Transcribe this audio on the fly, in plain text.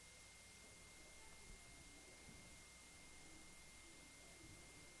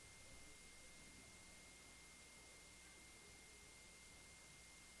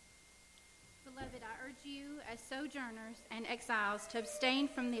as sojourners and exiles to abstain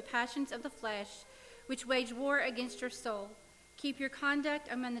from the passions of the flesh, which wage war against your soul. Keep your conduct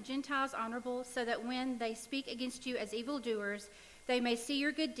among the Gentiles honorable, so that when they speak against you as evildoers, they may see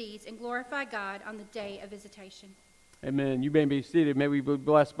your good deeds and glorify God on the day of visitation. Amen. You may be seated. May we be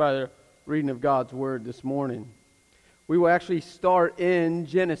blessed by the reading of God's Word this morning. We will actually start in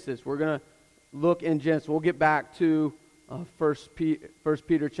Genesis. We're going to look in Genesis. We'll get back to 1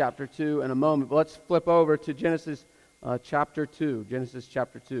 Peter chapter 2 in a moment. But let's flip over to Genesis chapter 2. Genesis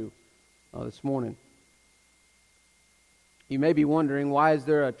chapter 2 this morning. You may be wondering, why is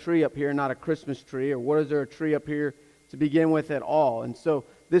there a tree up here, not a Christmas tree? Or what is there a tree up here to begin with at all? And so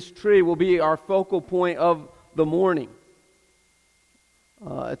this tree will be our focal point of the morning.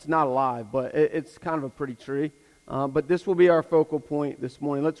 It's not alive, but it's kind of a pretty tree. But this will be our focal point this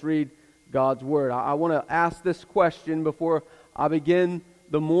morning. Let's read God's Word. I want to ask this question before I begin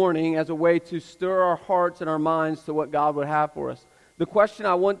the morning as a way to stir our hearts and our minds to what God would have for us. The question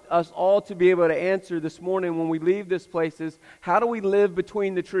I want us all to be able to answer this morning when we leave this place is, how do we live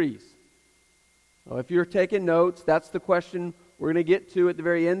between the trees? So if you're taking notes, that's the question we're going to get to at the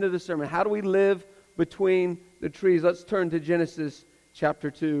very end of the sermon. How do we live between the trees? Let's turn to Genesis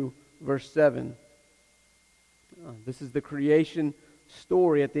chapter 2, verse 7. This is the creation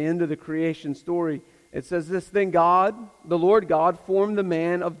story. At the end of the creation story, it says this: Then God, the Lord God, formed the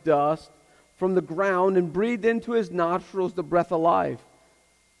man of dust from the ground and breathed into his nostrils the breath of life.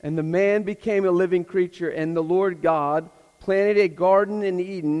 And the man became a living creature, and the Lord God planted a garden in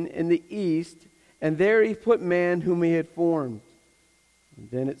Eden in the east, and there he put man whom he had formed. And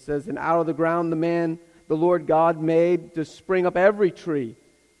then it says, And out of the ground the Lord God made to spring up every tree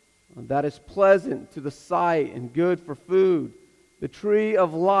that is pleasant to the sight and good for food. The tree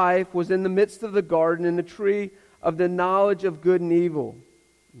of life was in the midst of the garden, and the tree of the knowledge of good and evil.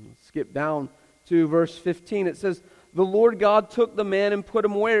 Skip down to verse 15. It says, The Lord God took the man and put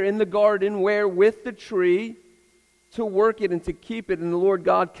him where? In the garden, where? With the tree, to work it and to keep it. And the Lord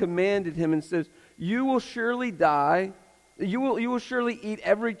God commanded him and says, You will surely die. You will surely eat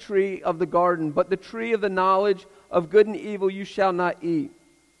every tree of the garden, but the tree of the knowledge of good and evil you shall not eat.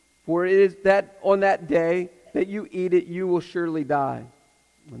 For it is that on that day that you eat it, you will surely die.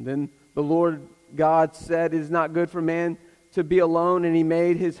 And then the Lord God said, It is not good for man to be alone, and he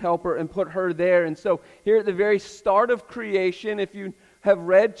made his helper and put her there. And so here at the very start of creation, if you have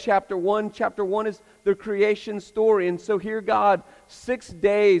read chapter 1 is the creation story. And so here God, 6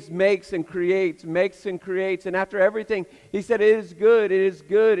 days makes and creates. And after everything, he said, It is good, it is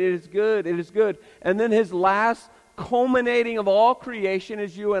good, it is good, it is good. And then his last culminating of all creation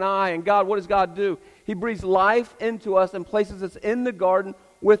is you and I. And God, what does God do? He breathes life into us and places us in the garden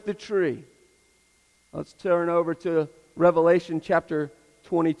with the tree. Let's turn over to Revelation chapter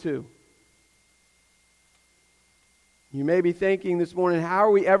 22. You may be thinking this morning, how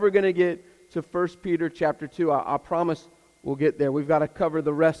are we ever going to get to 1 Peter chapter 2? I promise we'll get there. We've got to cover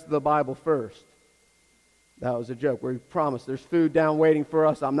the rest of the Bible first. That was a joke. We promised there's food down waiting for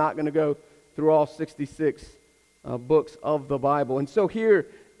us. I'm not going to go through all 66 books of the Bible. And so here,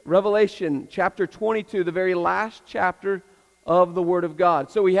 Revelation chapter 22, the very last chapter of the Word of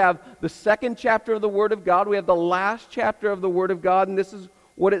God. So we have the second chapter of the Word of God. We have the last chapter of the Word of God, and this is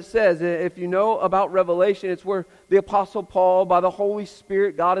what it says. If you know about Revelation, it's where the Apostle Paul, by the Holy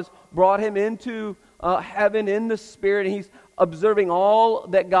Spirit, God has brought him into heaven in the Spirit, and he's observing all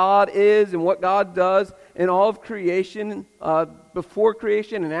that God is and what God does in all of creation, before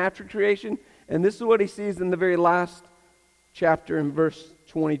creation and after creation. And this is what he sees in the very last chapter in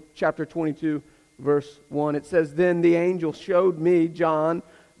chapter 22, verse 1. It says, Then the angel showed me, John,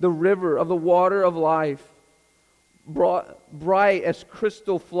 the river of the water of life, bright as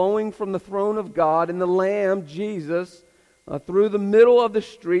crystal, flowing from the throne of God and the Lamb, Jesus, through the middle of the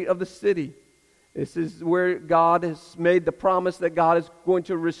street of the city. This is where God has made the promise that God is going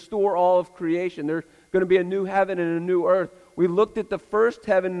to restore all of creation. There's going to be a new heaven and a new earth. We looked at the first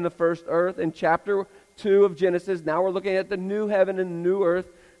heaven and the first earth in chapter 2 of Genesis. Now we're looking at the new heaven and the new earth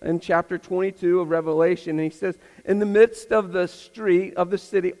in chapter 22 of Revelation. And he says, In the midst of the street of the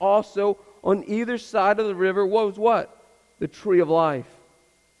city, also on either side of the river was what? The tree of life.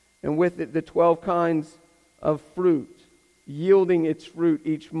 And with it the 12 kinds of fruit, yielding its fruit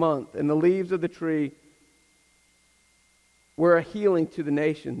each month. And the leaves of the tree were a healing to the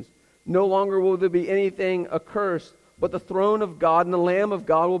nations. No longer will there be anything accursed, but the throne of God and the Lamb of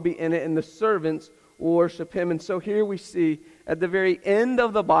God will be in it, and the servants will worship him. And so here we see, at the very end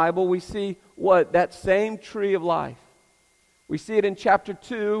of the Bible, we see what? That same tree of life. We see it in chapter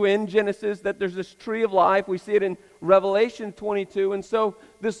 2 in Genesis, that there's this tree of life. We see it in Revelation 22. And so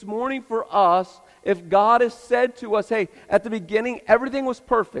this morning for us, If God has said to us, hey, at the beginning, everything was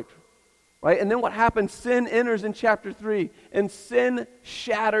perfect, right? And then what happens? Sin enters in chapter 3, and sin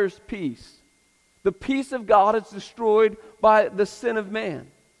shatters peace. The peace of God is destroyed by the sin of man.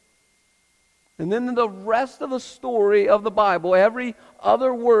 And then the rest of the story of the Bible, every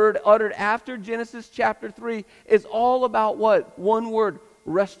other word uttered after Genesis chapter 3 is all about what? One word: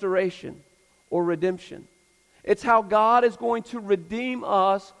 restoration or redemption. It's how God is going to redeem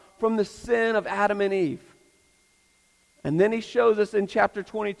us from the sin of Adam and Eve. And then he shows us in chapter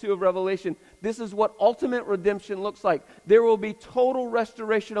 22 of Revelation, this is what ultimate redemption looks like. There will be total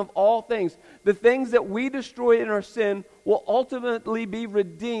restoration of all things. The things that we destroy in our sin will ultimately be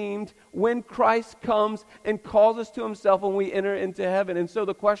redeemed when Christ comes and calls us to himself and we enter into heaven. And so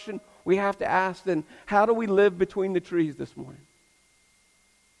the question we have to ask then, how do we live between the trees this morning?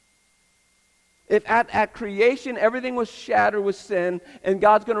 If at creation everything was shattered with sin and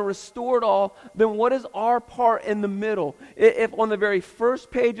God's going to restore it all, then what is our part in the middle? If on the very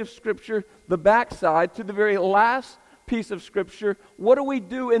first page of Scripture, the backside, to the very last piece of Scripture, what do we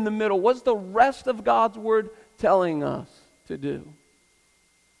do in the middle? What's the rest of God's Word telling us to do?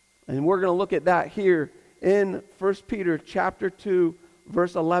 And we're going to look at that here in 1 Peter chapter 2,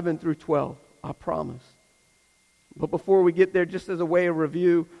 verse 11 through 12, I promise. But before we get there, just as a way of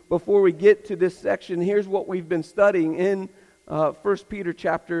review, before we get to this section, here's what we've been studying in 1 Peter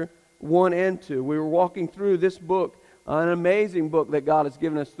chapter 1 and 2. We were walking through this book, an amazing book that God has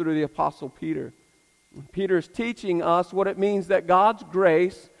given us through the Apostle Peter. Peter is teaching us what it means that God's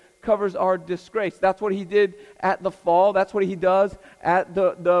grace covers our disgrace. That's what he did at the fall. That's what he does at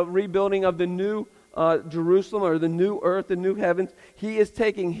the rebuilding of the new Jerusalem, or the new earth, the new heavens. He is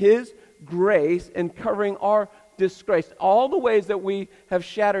taking his grace and covering our disgrace. All the ways that we have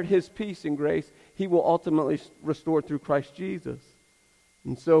shattered his peace and grace, he will ultimately restore through Christ Jesus.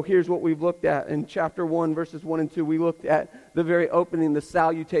 And so here's what we've looked at. In chapter 1, verses 1 and 2, we looked at the very opening, the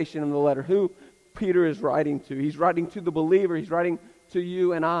salutation of the letter. Who Peter is writing to. He's writing to the believer. He's writing to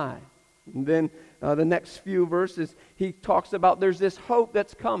you and I. And then the next few verses, he talks about there's this hope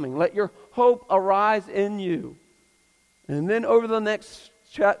that's coming. Let your hope arise in you. And then over the next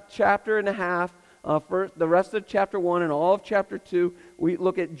chapter and a half, first, the rest of chapter 1 and all of chapter 2, we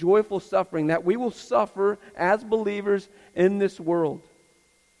look at joyful suffering, that we will suffer as believers in this world.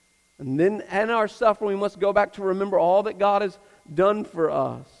 And then in our suffering, we must go back to remember all that God has done for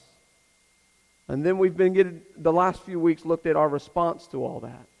us. And then we've been getting, the last few weeks, looked at our response to all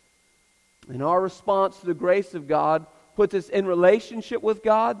that. And our response to the grace of God puts us in relationship with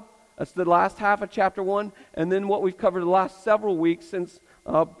God. That's the last half of chapter 1. And then what we've covered the last several weeks since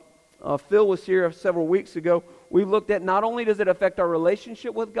Phil was here several weeks ago, we looked at not only does it affect our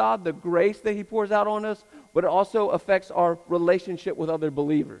relationship with God, the grace that he pours out on us, but it also affects our relationship with other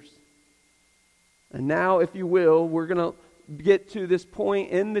believers. And now, if you will, we're going to get to this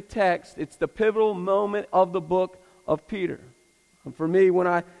point in the text. It's the pivotal moment of the book of Peter. And for me, when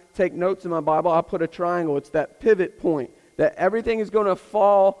I take notes in my Bible, I put a triangle. It's that pivot point, that everything is going to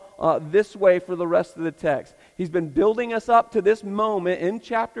fall this way for the rest of the text. He's been building us up to this moment in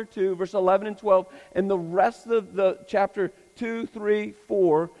chapter 2, verse 11 and 12, and the rest of the chapter 2, 3,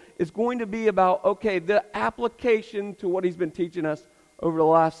 4 is going to be about, okay, the application to what he's been teaching us over the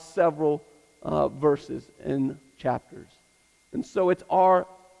last several verses and chapters. And so it's our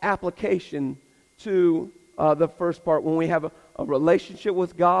application to the first part. When we have a relationship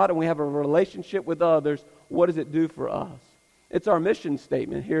with God and we have a relationship with others, what does it do for us? It's our mission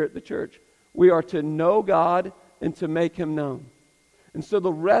statement here at the church. We are to know God and to make him known. And so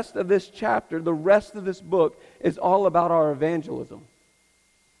the rest of this chapter, the rest of this book is all about our evangelism.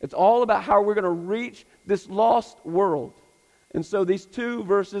 It's all about how we're going to reach this lost world. And so these two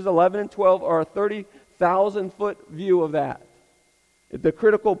verses, 11 and 12, are a 30,000-foot view of that. The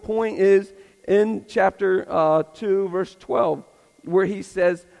critical point is in chapter 2, verse 12, where he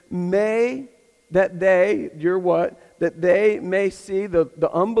says, may that they, your what? That they may see, the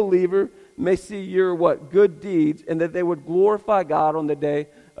unbeliever may see your what? Good deeds, and that they would glorify God on the day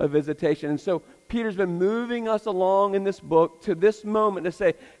of visitation. And so Peter's been moving us along in this book to this moment to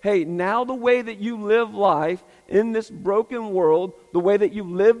say, hey, now the way that you live life in this broken world, the way that you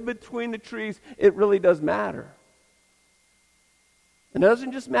live between the trees, it really does matter. And it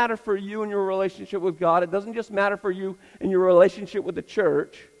doesn't just matter for you and your relationship with God. It doesn't just matter for you and your relationship with the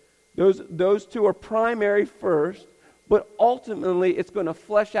church. Those two are primary first. But ultimately, it's going to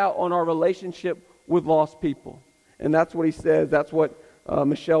flesh out on our relationship with lost people. And that's what he says. That's what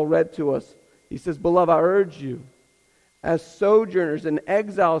Michelle read to us. He says, beloved, I urge you, as sojourners and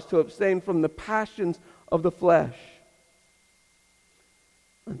exiles, to abstain from the passions of the flesh.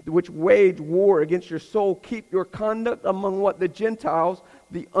 which wage war against your soul. Keep your conduct among what the Gentiles,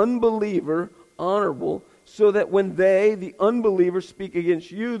 the unbeliever, honorable, so that when they, the unbelievers, speak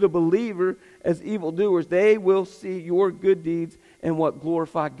against you, the believer, as evildoers, they will see your good deeds and what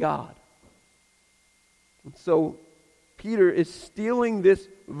glorify God. And so Peter is stealing this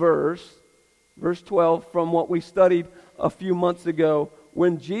verse 12, from what we studied a few months ago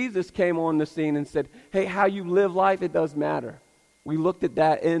when Jesus came on the scene and said, hey, how you live life, it does matter. We looked at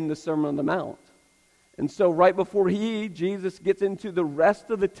that in the Sermon on the Mount. And so right before Jesus gets into the rest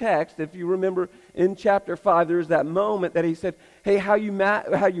of the text, if you remember in chapter 5, there's that moment that he said, hey, how you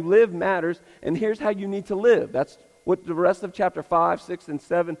live matters, and here's how you need to live. That's what the rest of chapter 5, 6, and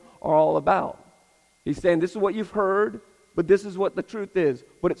 7 are all about. He's saying this is what you've heard, but this is what the truth is.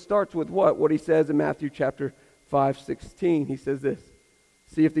 But it starts with what? What he says in Matthew chapter 5:16. He says this.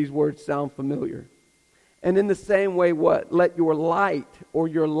 See if these words sound familiar. And in the same way, what? Let your light or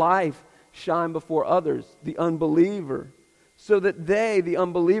your life shine before others, the unbeliever, so that they, the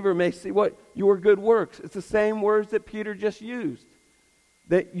unbeliever, may see what? Your good works. It's the same words that Peter just used.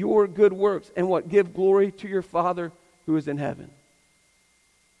 That your good works and what? Give glory to your Father who is in heaven.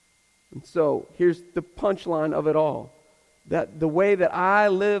 And so, here's the punchline of it all. That the way that I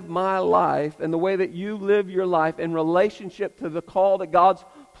live my life and the way that you live your life in relationship to the call that God's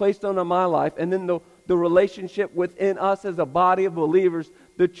placed on my life, and then the relationship within us as a body of believers,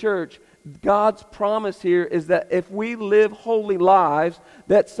 the church, God's promise here is that if we live holy lives,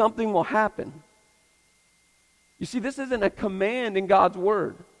 that something will happen. You see, this isn't a command in God's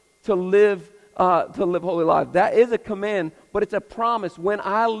Word to live holy lives. That is a command, but it's a promise. When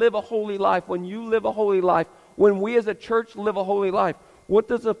I live a holy life, when you live a holy life, when we as a church live a holy life, what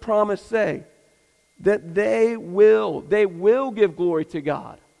does the promise say? That they will give glory to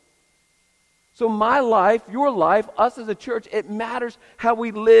God. So my life, your life, us as a church, it matters how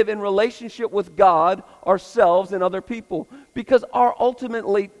we live in relationship with God, ourselves, and other people. Because our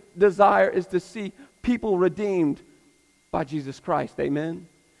ultimately desire is to see people redeemed by Jesus Christ. Amen?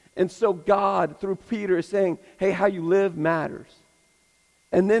 And so God, through Peter, is saying, hey, how you live matters.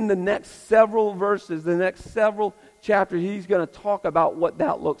 And then the next several verses, the next several chapters, he's going to talk about what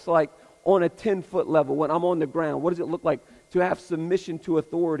that looks like on a 10-foot level when I'm on the ground. What does it look like to have submission to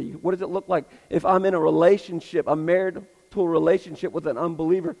authority? What does it look like if I'm in a relationship, a marital relationship with an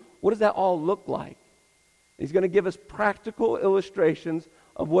unbeliever? What does that all look like? He's going to give us practical illustrations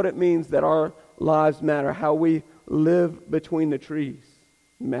of what it means that our lives matter, how we live between the trees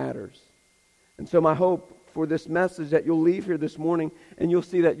matters. And so my hope for this message that you'll leave here this morning and you'll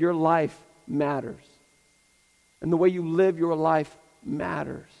see that your life matters. And the way you live your life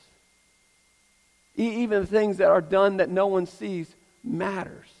matters. Even things that are done that no one sees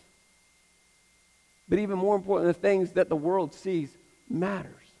matters. But even more important, the things that the world sees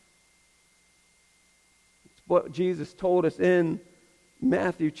matters. It's what Jesus told us in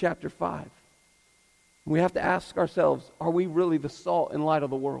Matthew chapter 5. We have to ask ourselves, are we really the salt and light of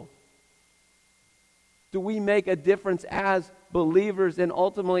the world? Do we make a difference as believers, and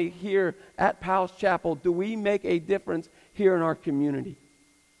ultimately here at Powell's Chapel, do we make a difference here in our community?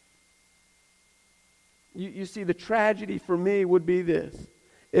 You see, the tragedy for me would be this.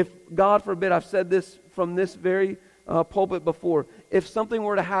 If, God forbid, I've said this from this very pulpit before, if something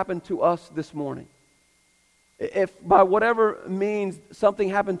were to happen to us this morning, if by whatever means something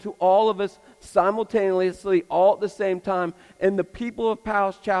happened to all of us simultaneously, all at the same time, and the people of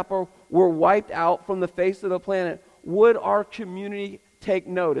Powell's Chapel were wiped out from the face of the planet, would our community take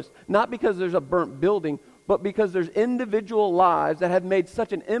notice? Not because there's a burnt building, but because there's individual lives that have made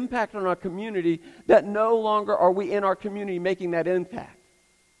such an impact on our community that no longer are we in our community making that impact.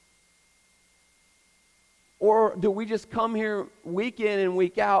 Or do we just come here week in and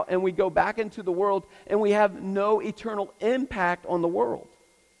week out and we go back into the world and we have no eternal impact on the world?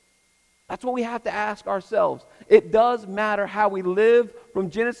 That's what we have to ask ourselves. It does matter how we live from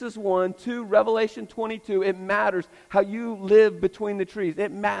Genesis 1 to Revelation 22. It matters how you live between the trees.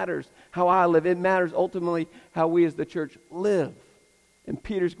 It matters how I live. It matters ultimately how we as the church live. And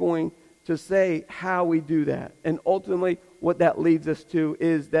Peter's going to say how we do that. And ultimately what that leads us to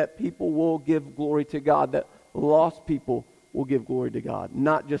is that people will give glory to God, that lost people will give glory to God,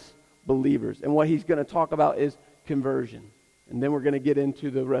 not just believers. And what he's going to talk about is conversion. And then we're going to get into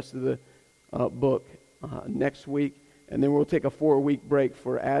the rest of the book next week, and then we'll take a 4-week break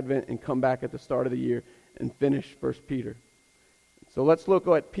for Advent and come back at the start of the year and finish 1 Peter. So let's look at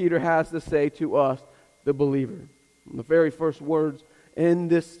what Peter has to say to us, the believer. And the very first words in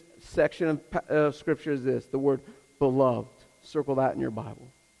this section of Scripture is this, the word beloved. Circle that in your Bible.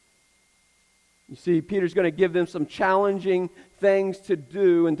 You see, Peter's going to give them some challenging things to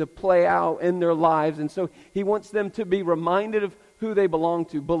do and to play out in their lives. And so he wants them to be reminded of who they belong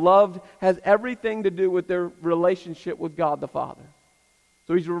to. Beloved has everything to do with their relationship with God the Father.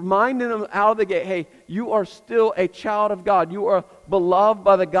 So he's reminding them out of the gate, hey, you are still a child of God. You are beloved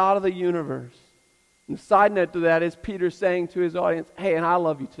by the God of the universe. And the side note to that is Peter saying to his audience, hey, and I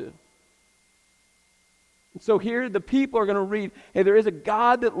love you too. And so here the people are going to read, hey, there is a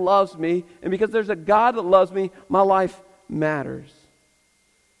God that loves me, and because there's a God that loves me, my life matters.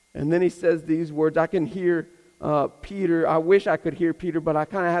 And then he says these words. I can hear Peter. I wish I could hear Peter, but I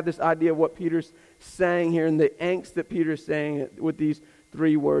kind of have this idea of what Peter's saying here and the angst that Peter's saying with these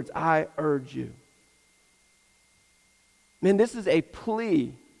 3 words. I urge you. Man, this is a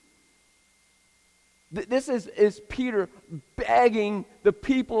plea. This is Peter begging the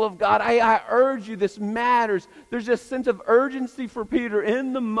people of God. I urge you, this matters. There's a sense of urgency for Peter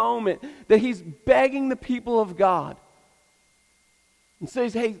in the moment that he's begging the people of God. And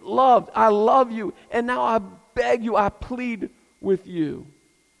says, hey, loved, I love you, and now I beg you, I plead with you.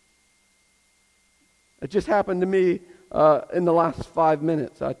 It just happened to me in the last 5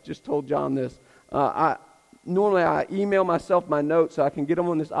 minutes. I just told John this. Normally I email myself my notes so I can get them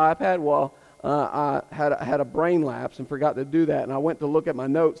on this iPad. Well, I had a brain lapse and forgot to do that. And I went to look at my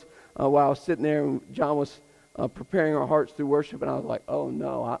notes while I was sitting there, and John was preparing our hearts through worship. And I was like, oh,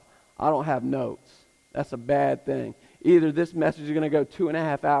 no, I don't have notes. That's a bad thing. Either this message is going to go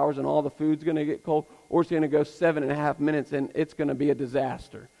 2.5 hours and all the food's going to get cold, or it's going to go 7.5 minutes and it's going to be a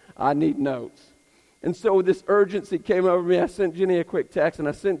disaster. I need notes. And so this urgency came over me. I sent Jenny a quick text, and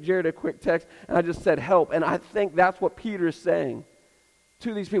I sent Jared a quick text, and I just said, help. And I think that's what Peter is saying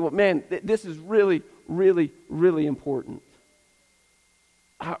to these people. Man, this is really, really, really important.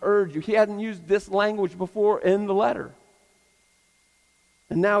 I urge you. He hadn't used this language before in the letter.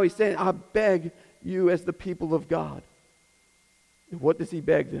 And now he's saying, I beg you as the people of God. And what does he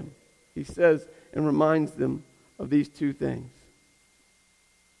beg them? He says and reminds them of these 2 things.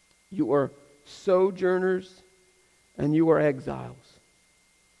 You are sojourners and you are exiles.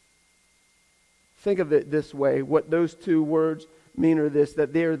 Think of it this way. What those 2 words mean are this,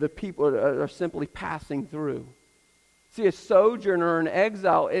 that they are the people that are simply passing through. See, a sojourner or an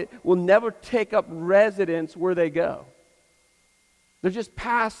exile, it will never take up residence where they go. They're just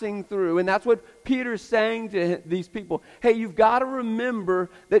passing through. And that's what Peter's saying to these people. Hey, you've got to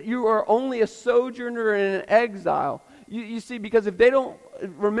remember that you are only a sojourner and an exile. You see, because if they don't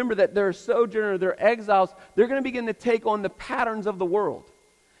remember that they're a sojourner, they're exiles, they're going to begin to take on the patterns of the world.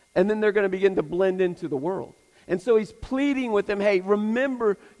 And then they're going to begin to blend into the world. And so he's pleading with them, hey,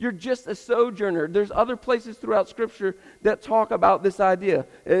 remember, you're just a sojourner. There's other places throughout Scripture that talk about this idea.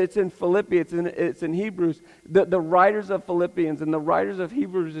 It's in Philippians, it's in Hebrews. The writers of Philippians and the writers of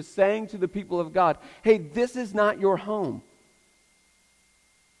Hebrews is saying to the people of God, hey, this is not your home.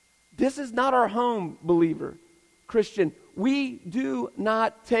 This is not our home, believer, Christian. We do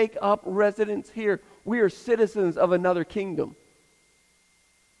not take up residence here. We are citizens of another kingdom.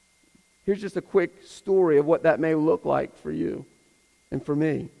 Here's just a quick story of what that may look like for you and for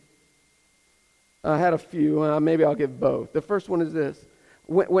me. I had a few, maybe I'll give both. The first one is this.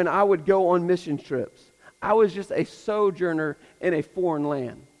 When I would go on mission trips, I was just a sojourner in a foreign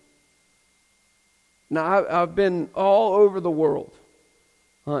land. Now, I've been all over the world.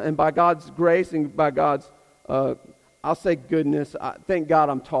 And by God's grace and by God's, I'll say goodness, thank God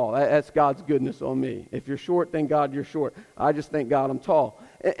I'm tall. That's God's goodness on me. If you're short, thank God you're short. I just thank God I'm tall.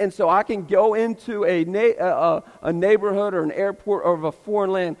 And so I can go into a neighborhood or an airport of a foreign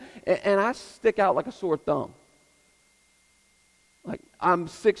land, and I stick out like a sore thumb. Like, I'm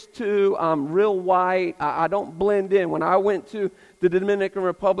 6'2", I'm real white, I don't blend in. When I went to the Dominican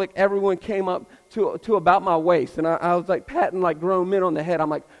Republic, everyone came up to about my waist, and I was like patting like grown men on the head.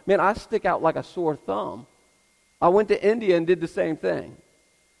 I'm like, man, I stick out like a sore thumb. I went to India and did the same thing.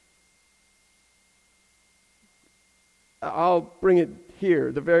 I'll bring it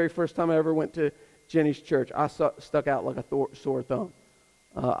here. The very first time I ever went to Jenny's church, I stuck out like a sore thumb.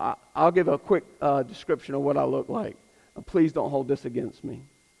 I'll give a quick description of what I look like. Please don't hold this against me.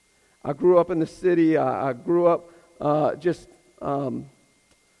 I grew up in the city. I grew up just kind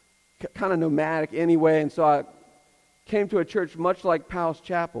of nomadic anyway, and so I came to a church much like Powell's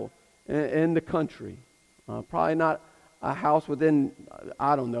Chapel in the country. Probably not a house within,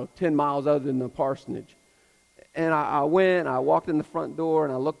 10 miles other than the parsonage. And I went, I walked in the front door,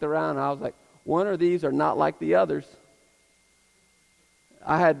 and I looked around, and I was like, one of these are not like the others.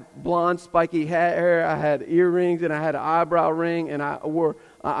 I had blonde, spiky hair, I had earrings, and I had an eyebrow ring, and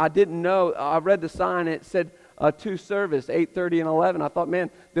I didn't know, I read the sign, it said, two service, 8:30 and 11. I thought,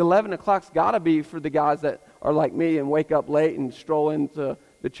 man, the 11 o'clock's got to be for the guys that are like me and wake up late and stroll into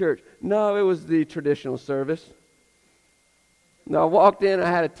the church. No, it was the traditional service. Now, I walked in, I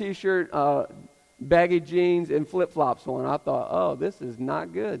had a T-shirt, baggy jeans, and flip-flops on. I thought, oh, this is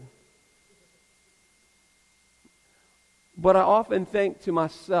not good. But I often think to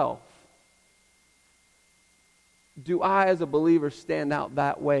myself, do I as a believer stand out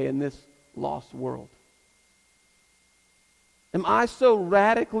that way in this lost world? Am I so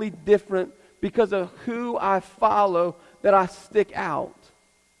radically different because of who I follow that I stick out?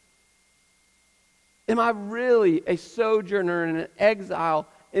 Am I really a sojourner and an exile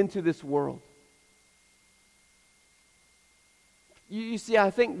into this world? You see,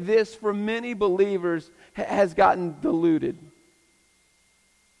 I think this, for many believers, has gotten diluted.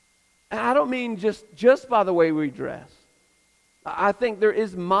 And I don't mean just by the way we dress. I think there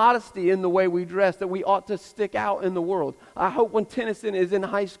is modesty in the way we dress that we ought to stick out in the world. I hope when Tennyson is in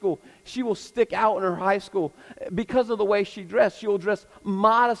high school, she will stick out in her high school because of the way she dressed. She will dress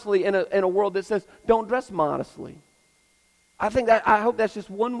modestly in a world that says, don't dress modestly. I hope that's just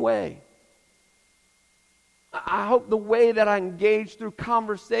one way. I hope the way that I engage through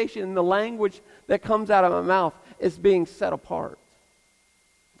conversation and the language that comes out of my mouth is being set apart.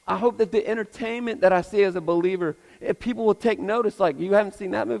 I hope that the entertainment that I see as a believer, if people will take notice, like, you haven't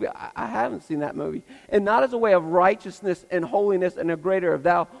seen that movie? I haven't seen that movie. And not as a way of righteousness and holiness and a greater of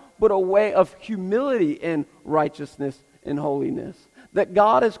thou, but a way of humility and righteousness and holiness. That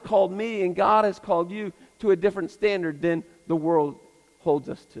God has called me and God has called you to a different standard than the world holds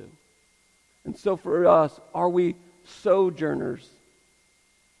us to. And so for us, are we sojourners?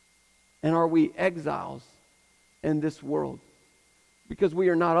 And are we exiles in this world? Because we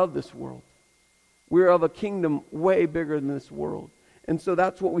are not of this world. We are of a kingdom way bigger than this world. And so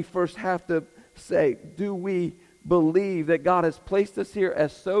that's what we first have to say. Do we believe that God has placed us here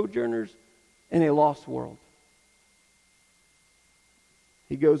as sojourners in a lost world?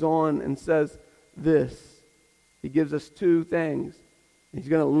 He goes on and says this. He gives us two things. He's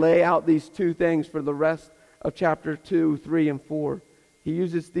going to lay out these two things for the rest of chapter 2, 3, and 4. He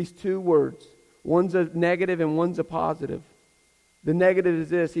uses these two words. One's a negative and one's a positive. The negative is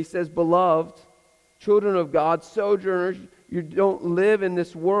this. He says, beloved, children of God, sojourners, you don't live in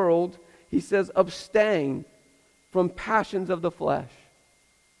this world. He says, abstain from passions of the flesh.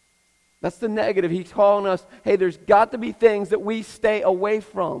 That's the negative. He's calling us, hey, there's got to be things that we stay away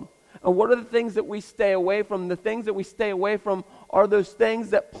from. And what are the things that we stay away from? The things that we stay away from are those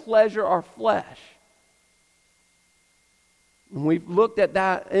things that pleasure our flesh. And we've looked at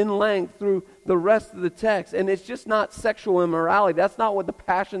that in length through the rest of the text. And it's just not sexual immorality. That's not what the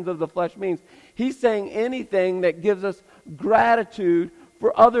passions of the flesh means. He's saying anything that gives us gratitude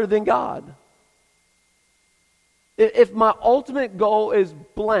for other than God. If my ultimate goal is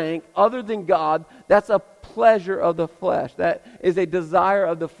blank, other than God, that's a pleasure of the flesh. That is a desire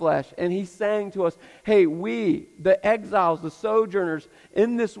of the flesh. And he's saying to us, hey, we, the exiles, the sojourners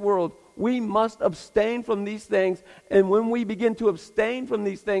in this world, we must abstain from these things. And when we begin to abstain from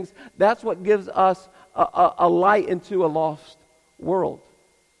these things, that's what gives us a light into a lost world.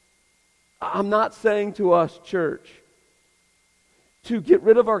 I'm not saying to us, church, to get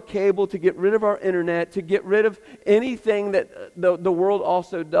rid of our cable, to get rid of our internet, to get rid of anything that the world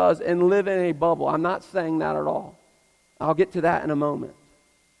also does and live in a bubble. I'm not saying that at all. I'll get to that in a moment.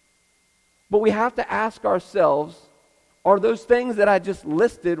 But we have to ask ourselves, are those things that I just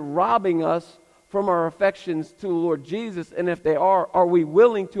listed robbing us from our affections to the Lord Jesus? And if they are we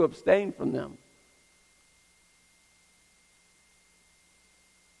willing to abstain from them?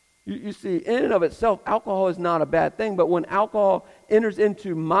 You see, in and of itself, alcohol is not a bad thing, but when alcohol enters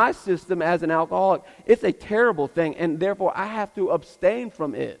into my system as an alcoholic, it's a terrible thing, and therefore I have to abstain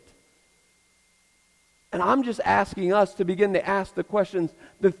from it. And I'm just asking us to begin to ask the questions,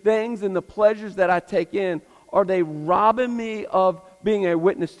 the things and the pleasures that I take in, are they robbing me of being a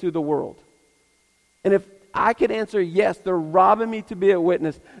witness to the world? And if I could answer yes, they're robbing me to be a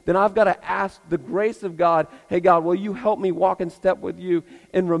witness, then I've got to ask the grace of God, hey God, will you help me walk in step with you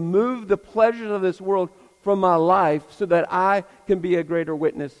and remove the pleasures of this world from my life so that I can be a greater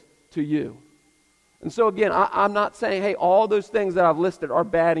witness to you? And so again, I'm not saying, hey, all those things that I've listed are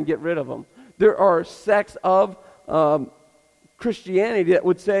bad and get rid of them. There are sects of Christianity that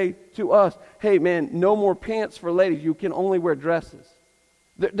would say to us, hey man, no more pants for ladies, you can only wear dresses.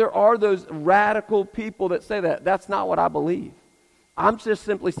 There are those radical people that say that. That's not what I believe. I'm just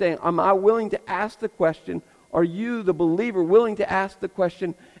simply saying, am I willing to ask the question, are you, the believer, willing to ask the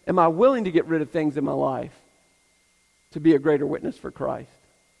question, am I willing to get rid of things in my life to be a greater witness for Christ?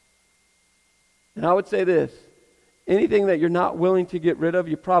 And I would say this, anything that you're not willing to get rid of,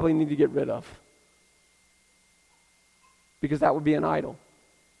 you probably need to get rid of. Because that would be an idol.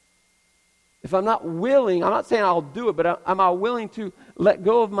 If I'm not willing, I'm not saying I'll do it, but am I willing to let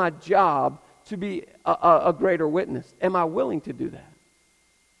go of my job to be a greater witness? Am I willing to do that?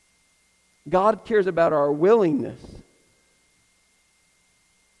 God cares about our willingness.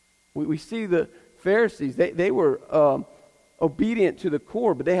 We see the Pharisees, they were obedient to the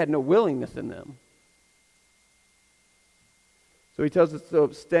core, but they had no willingness in them. So he tells us to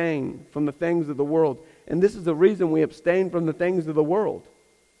abstain from the things of the world. And this is the reason we abstain from the things of the world.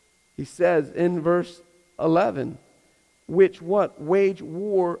 He says in verse 11, which what? Wage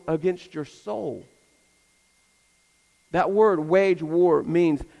war against your soul. That word wage war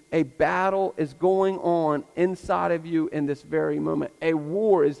means a battle is going on inside of you in this very moment. A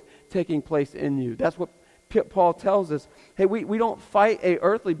war is taking place in you. That's what Paul tells us. Hey, we don't fight an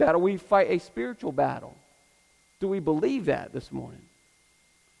earthly battle, we fight a spiritual battle. Do we believe that this morning?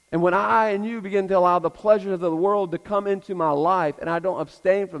 And when I and you begin to allow the pleasures of the world to come into my life and I don't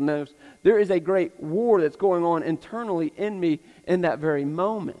abstain from those, there is a great war that's going on internally in me in that very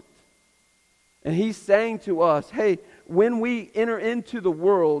moment. And he's saying to us, hey, when we enter into the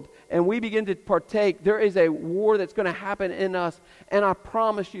world and we begin to partake, there is a war that's going to happen in us. And I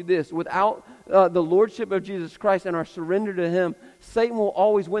promise you this, without the lordship of Jesus Christ and our surrender to him, Satan will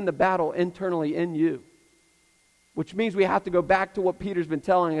always win the battle internally in you. Which means we have to go back to what Peter's been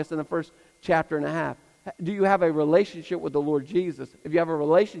telling us in the first chapter and a half. Do you have a relationship with the Lord Jesus? If you have a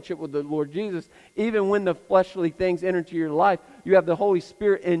relationship with the Lord Jesus, even when the fleshly things enter into your life, you have the Holy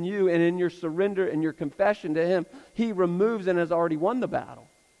Spirit in you, and in your surrender and your confession to him, he removes and has already won the battle.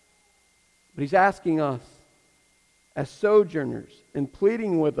 But he's asking us as sojourners and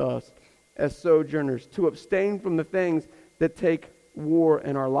pleading with us as sojourners to abstain from the things that take war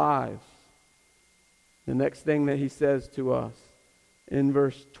in our lives. The next thing that he says to us in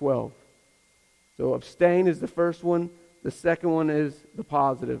verse 12. So abstain is the first one. The second one is the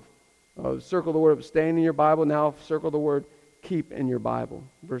positive. Circle the word abstain in your Bible. Now circle the word keep in your Bible.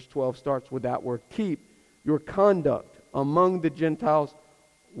 Verse 12 starts with that word. Keep your conduct among the Gentiles,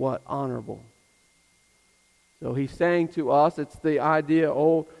 what? Honorable. So he's saying to us, it's the idea,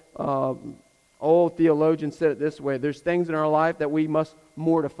 old theologians said it this way. There's things in our life that we must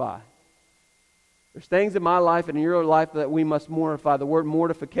mortify. There's things in my life and in your life that we must mortify. The word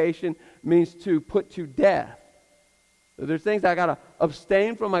mortification means to put to death. So there's things I got to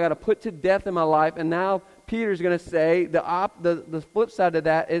abstain from, I got to put to death in my life. And now Peter's going to say the flip side of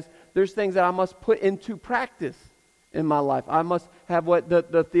that is there's things that I must put into practice in my life. I must have what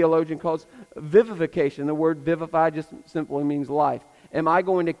the theologian calls vivification. The word vivify just simply means life. Am I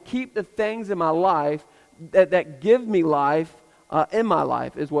going to keep the things in my life that give me life in my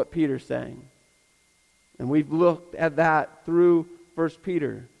life is what Peter's saying. And we've looked at that through 1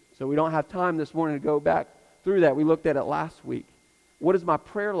 Peter. So we don't have time this morning to go back through that. We looked at it last week. What does my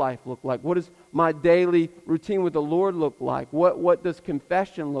prayer life look like? What does my daily routine with the Lord look like? What does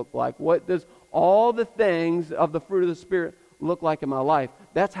confession look like? What does all the things of the fruit of the Spirit look like in my life?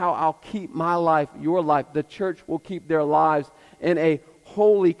 That's how I'll keep my life, your life. The church will keep their lives in a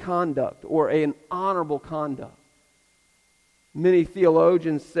holy conduct or an honorable conduct. Many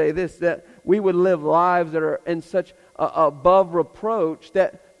theologians say this, that we would live lives that are in such above reproach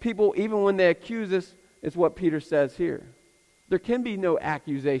that people, even when they accuse us, is what Peter says here. There can be no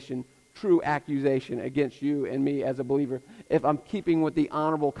accusation, true accusation against you and me as a believer if I'm keeping with the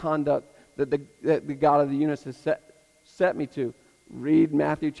honorable conduct that the God of the universe has set me to. Read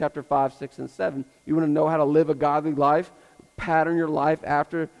Matthew chapter 5, 6, and 7. You want to know how to live a godly life? Pattern your life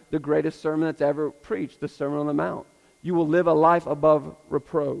after the greatest sermon that's ever preached, the Sermon on the Mount. You will live a life above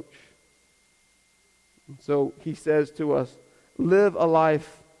reproach. So he says to us, live a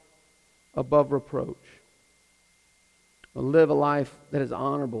life above reproach. Live a life that is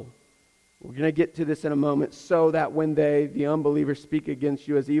honorable. We're going to get to this in a moment, so that when the unbelievers, speak against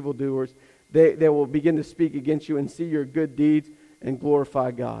you as evildoers, they will begin to speak against you and see your good deeds and glorify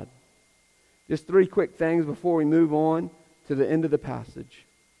God. Just 3 quick things before we move on to the end of the passage.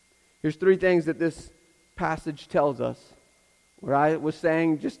 Here's 3 things that this passage tells us. Where I was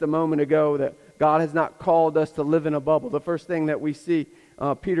saying just a moment ago that God has not called us to live in a bubble. The first thing that we see,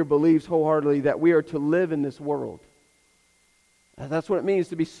 Peter believes wholeheartedly that we are to live in this world. That's what it means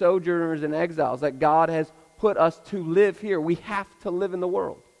to be sojourners and exiles, that God has put us to live here. We have to live in the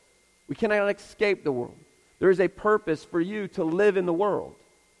world. We cannot escape the world. There is a purpose for you to live in the world.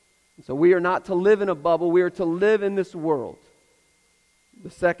 So we are not to live in a bubble. We are to live in this world. The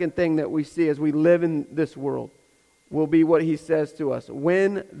second thing that we see as we live in this world will be what he says to us.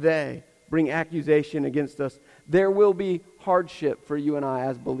 When they, bring accusation against us. There will be hardship for you and I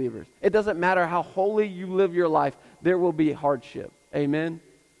as believers. It doesn't matter how holy you live your life, there will be hardship. Amen?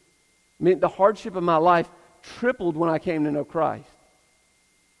 I mean, the hardship of my life tripled when I came to know Christ.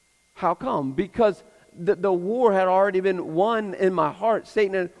 How come? Because the war had already been won in my heart.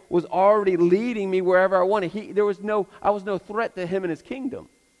 Satan was already leading me wherever I wanted. I was no threat to him and his kingdom.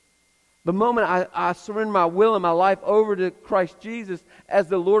 The moment I surrendered my will and my life over to Christ Jesus as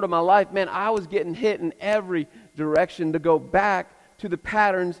the Lord of my life, man, I was getting hit in every direction to go back to the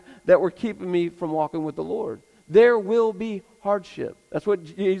patterns that were keeping me from walking with the Lord. There will be hardship. That's what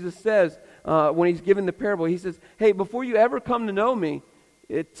Jesus says when he's given the parable. He says, hey, before you ever come to know me,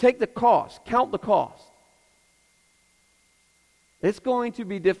 take the cost. Count the cost. It's going to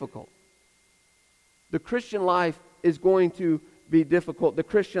be difficult. The Christian life is going to be difficult. The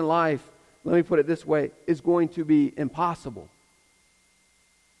Christian life, let me put it this way, is going to be impossible.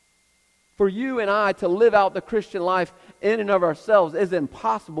 For you and I to live out the Christian life in and of ourselves is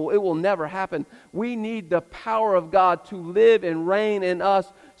impossible. It will never happen. We need the power of God to live and reign in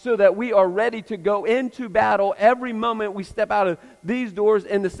us so that we are ready to go into battle every moment we step out of these doors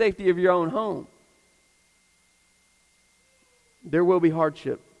in the safety of your own home. There will be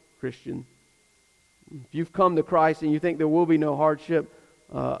hardship, Christian. If you've come to Christ and you think there will be no hardship,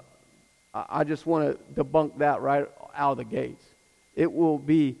 I just want to debunk that right out of the gates. It will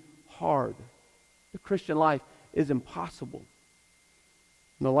be hard. The Christian life is impossible.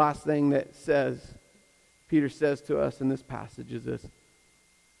 And the last thing that Peter says to us in this passage is this.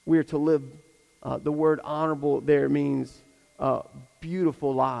 We are to live, the word honorable there means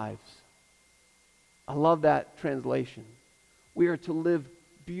beautiful lives. I love that translation. We are to live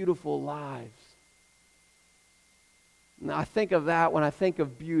beautiful lives. Now, I think of that when I think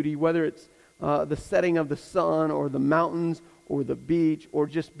of beauty, whether it's the setting of the sun or the mountains or the beach or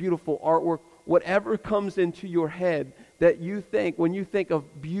just beautiful artwork, whatever comes into your head that you think, when you think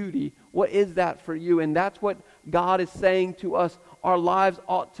of beauty, what is that for you? And that's what God is saying to us. Our lives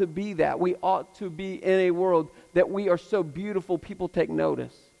ought to be that. We ought to be in a world that we are so beautiful, people take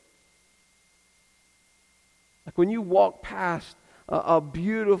notice. Like when you walk past a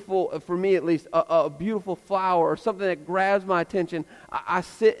beautiful, for me at least, a beautiful flower or something that grabs my attention, I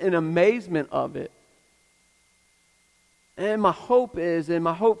sit in amazement of it. And my hope is, and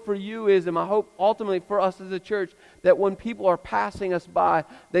my hope for you is, and my hope ultimately for us as a church, that when people are passing us by,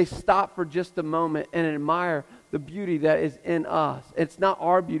 they stop for just a moment and admire the beauty that is in us. It's not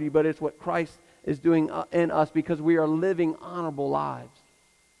our beauty, but it's what Christ is doing in us because we are living honorable lives.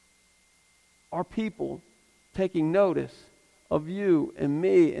 Our people taking notice of you and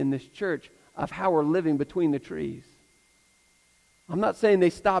me in this church, of how we're living between the trees. I'm not saying they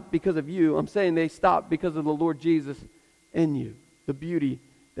stop because of you. I'm saying they stop because of the Lord Jesus in you, the beauty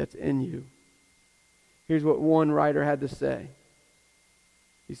that's in you. Here's what one writer had to say.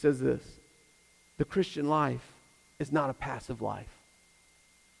 He says this: the Christian life is not a passive life.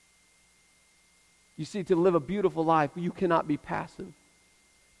 You see, to live a beautiful life, you cannot be passive.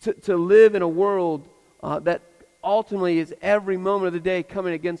 To live in a world that ultimately is every moment of the day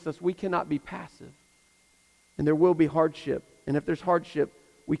coming against us, we cannot be passive. And there will be hardship. And if there's hardship,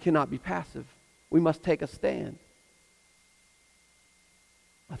 we cannot be passive. We must take a stand.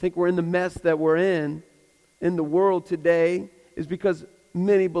 I think we're in the mess that we're in the world today is because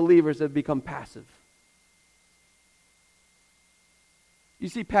many believers have become passive. You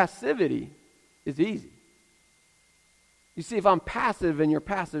see, passivity is easy. You see, if I'm passive and you're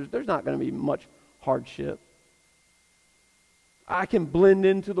passive, there's not going to be much hardship. I can blend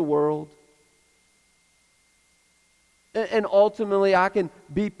into the world. And ultimately, I can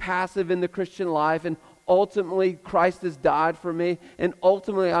be passive in the Christian life. And ultimately, Christ has died for me. And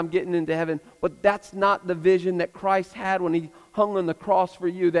ultimately, I'm getting into heaven. But that's not the vision that Christ had when he hung on the cross for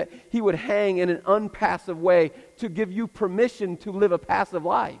you, that he would hang in an unpassive way to give you permission to live a passive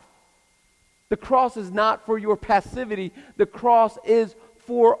life. The cross is not for your passivity. The cross is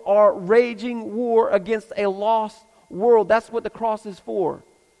for our raging war against a lost world. That's what the cross is for.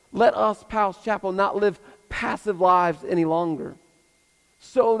 Let us, Powell's Chapel, not live passive lives any longer.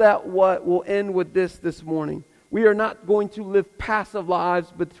 So that what will end with this morning. We are not going to live passive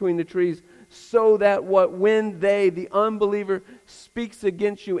lives between the trees, so that when the unbeliever speaks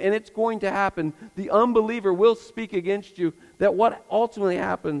against you, and it's going to happen, the unbeliever will speak against you, that what ultimately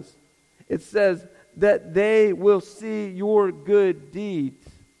happens, it says that they will see your good deeds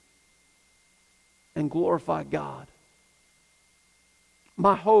and glorify God.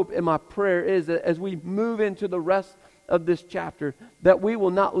 My hope and my prayer is that as we move into the rest of this chapter, that we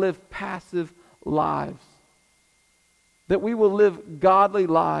will not live passive lives. That we will live godly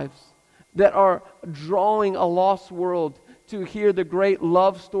lives. that are drawing a lost world to hear the great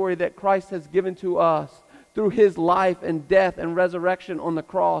love story that Christ has given to us through his life and death and resurrection on the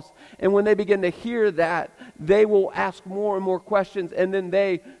cross. And when they begin to hear that, they will ask more and more questions, and then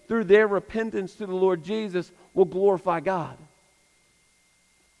they, through their repentance to the Lord Jesus, will glorify God.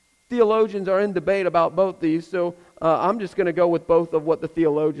 Theologians are in debate about both these, so I'm just going to go with both of what the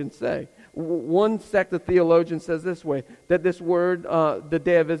theologians say. One sect of theologians says this way, that this word, the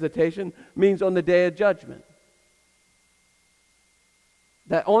day of visitation, means on the day of judgment.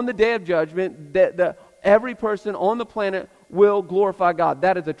 That on the day of judgment, that every person on the planet will glorify God.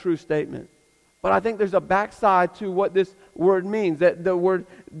 That is a true statement. But I think there's a backside to what this word means, that the word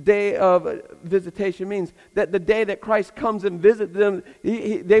day of visitation means that the day that Christ comes and visits them,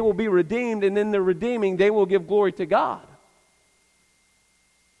 they will be redeemed, and in the redeeming, they will give glory to God.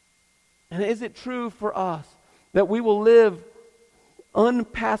 And is it true for us that we will live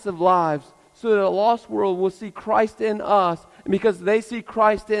unpassive lives so that a lost world will see Christ in us, and because they see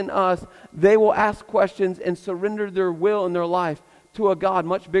Christ in us, they will ask questions and surrender their will and their life to a God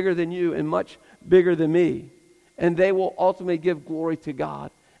much bigger than you and much bigger than me. And they will ultimately give glory to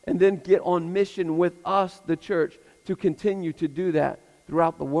God and then get on mission with us, the church, to continue to do that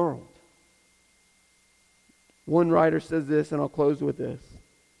throughout the world. One writer says this, and I'll close with this.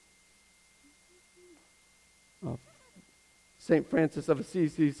 St. Francis of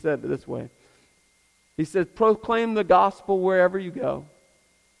Assisi said it this way. He says, proclaim the gospel wherever you go,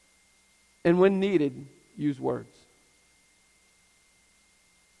 and when needed, use words.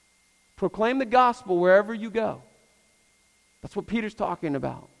 Proclaim the gospel wherever you go. That's what Peter's talking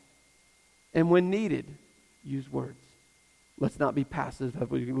about. And when needed, use words. Let's not be passive as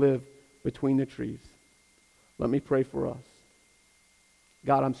we live between the trees. Let me pray for us.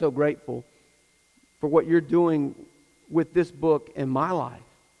 God, I'm so grateful for what you're doing with this book in my life.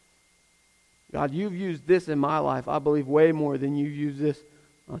 God, you've used this in my life, I believe, way more than you use this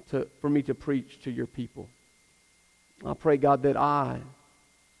for me to preach to your people. I pray, God, that I,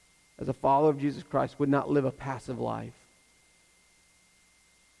 as a follower of Jesus Christ, would not live a passive life.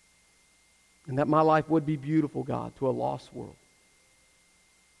 And that my life would be beautiful, God, to a lost world.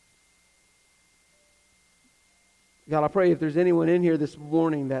 God, I pray if there's anyone in here this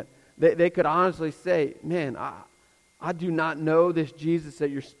morning that they could honestly say, man, I do not know this Jesus that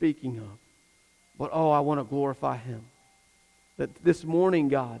you're speaking of, but I want to glorify him. That this morning,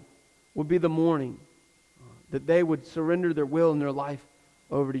 God, would be the morning that they would surrender their will and their life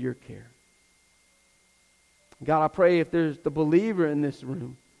over to your care. God, I pray if there's the believer in this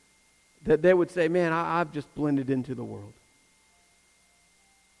room, that they would say, man, I've just blended into the world.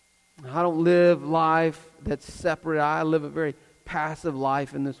 I don't live life that's separate. I live a very passive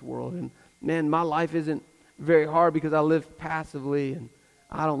life in this world. And man, my life isn't very hard because I live passively, and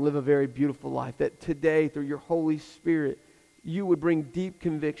I don't live a very beautiful life. That today, through your Holy Spirit, you would bring deep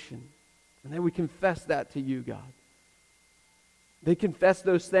conviction. And they would confess that to you, God. They confess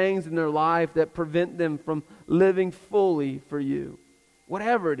those things in their life that prevent them from living fully for you.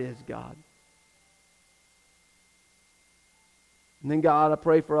 Whatever it is, God. And then, God, I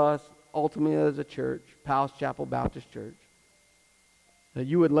pray for us, ultimately as a church, Palace Chapel Baptist Church, that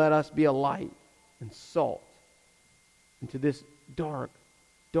you would let us be a light and salt into this dark,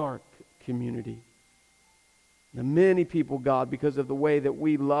 dark community. Now, many people, God, because of the way that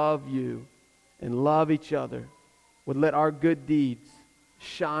we love you and love each other, would let our good deeds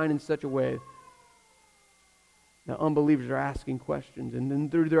shine in such a way that unbelievers are asking questions. And then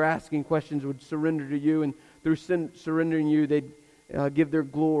through their asking questions would surrender to you. And through surrendering you, they'd give their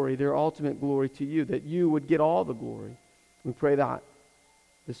glory, their ultimate glory to you, that you would get all the glory. We pray that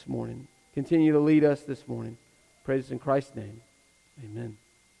this morning. Continue to lead us this morning. Pray this in Christ's name. Amen.